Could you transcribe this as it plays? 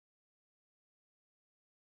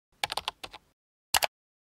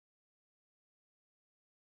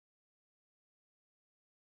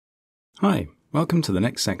Hi, welcome to the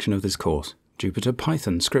next section of this course, Jupyter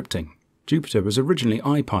Python Scripting. Jupyter was originally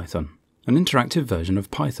IPython, an interactive version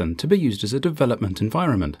of Python to be used as a development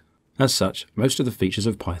environment. As such, most of the features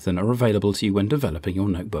of Python are available to you when developing your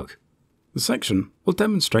notebook. The section will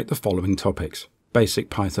demonstrate the following topics: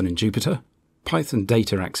 basic Python in Jupyter, Python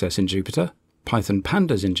data access in Jupyter, Python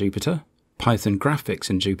pandas in Jupyter, Python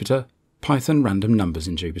graphics in Jupyter, Python random numbers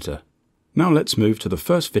in Jupyter. Now let's move to the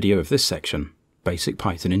first video of this section, basic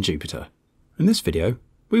Python in Jupyter. In this video,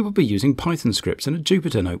 we will be using Python scripts in a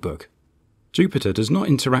Jupyter notebook. Jupyter does not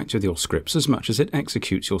interact with your scripts as much as it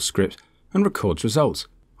executes your script and records results.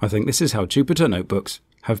 I think this is how Jupyter notebooks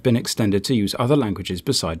have been extended to use other languages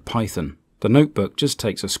beside Python. The notebook just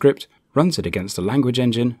takes a script, runs it against a language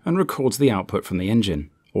engine, and records the output from the engine,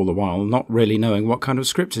 all the while not really knowing what kind of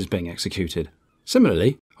script is being executed.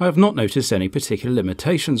 Similarly, I have not noticed any particular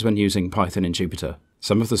limitations when using Python in Jupyter.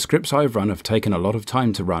 Some of the scripts I have run have taken a lot of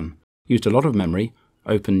time to run, used a lot of memory,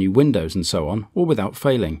 opened new windows and so on, all without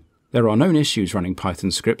failing. There are known issues running Python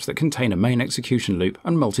scripts that contain a main execution loop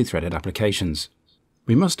and multi-threaded applications.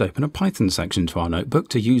 We must open a Python section to our notebook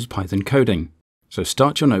to use Python coding. So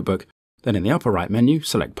start your notebook, then in the upper right menu,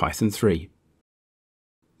 select Python 3.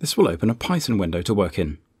 This will open a Python window to work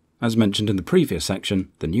in. As mentioned in the previous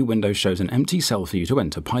section, the new window shows an empty cell for you to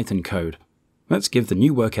enter Python code. Let's give the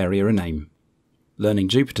new work area a name. Learning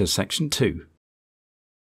Jupyter Section 2.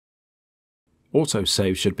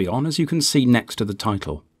 Autosave should be on, as you can see next to the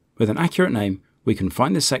title. With an accurate name, we can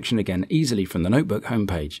find this section again easily from the notebook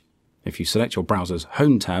homepage. If you select your browser's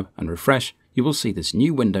Home tab and refresh, you will see this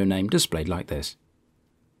new window name displayed like this.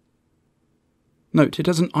 Note it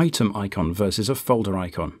has an item icon versus a folder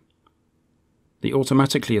icon. The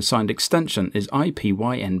automatically assigned extension is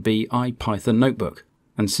IPYNB IPython Notebook,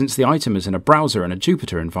 and since the item is in a browser and a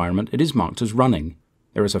Jupyter environment, it is marked as running.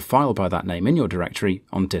 There is a file by that name in your directory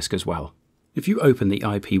on disk as well. If you open the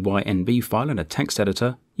IPYNB file in a text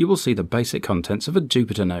editor, you will see the basic contents of a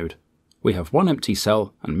Jupyter node. We have one empty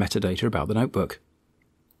cell and metadata about the notebook.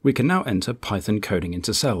 We can now enter Python coding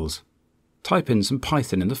into cells. Type in some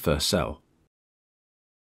Python in the first cell.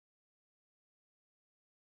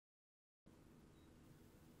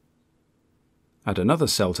 Add another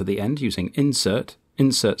cell to the end using insert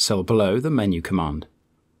cell below the menu command.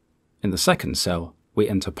 In the second cell, we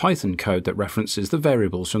enter Python code that references the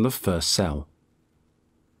variables from the first cell.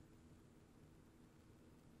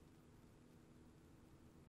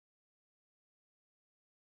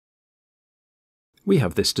 We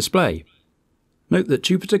have this display. Note that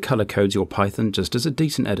Jupyter color codes your Python just as a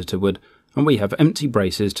decent editor would, and we have empty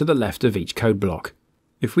braces to the left of each code block.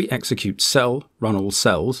 If we execute cell, run all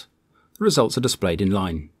cells, the results are displayed in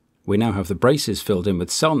line. We now have the braces filled in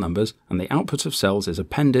with cell numbers, and the output of cells is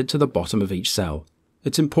appended to the bottom of each cell.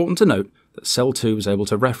 It's important to note that cell 2 is able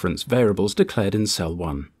to reference variables declared in cell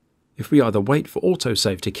 1. If we either wait for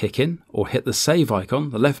autosave to kick in or hit the save icon,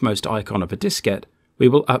 the leftmost icon of a diskette, we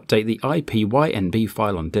will update the IPYNB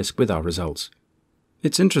file on disk with our results.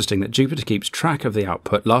 It's interesting that Jupyter keeps track of the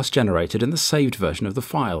output last generated in the saved version of the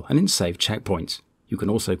file and in saved checkpoints. You can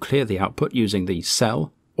also clear the output using the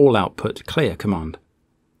cell all output clear command.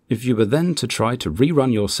 If you were then to try to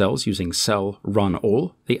rerun your cells using cell run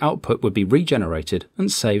all, the output would be regenerated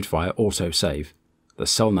and saved via autosave. The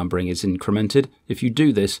cell numbering is incremented. If you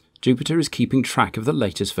do this, Jupyter is keeping track of the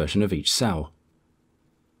latest version of each cell.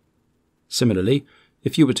 Similarly,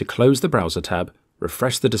 if you were to close the browser tab,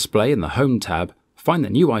 refresh the display in the Home tab, find the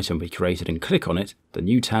new item we created and click on it, the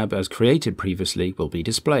new tab as created previously will be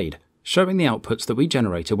displayed, showing the outputs that we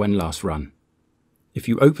generated when last run. If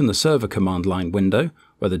you open the server command line window,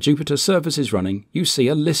 where the Jupyter service is running, you see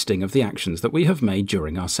a listing of the actions that we have made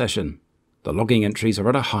during our session. The logging entries are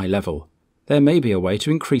at a high level. There may be a way to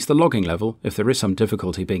increase the logging level if there is some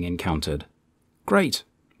difficulty being encountered. Great!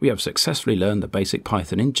 We have successfully learned the basic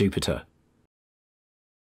Python in Jupyter.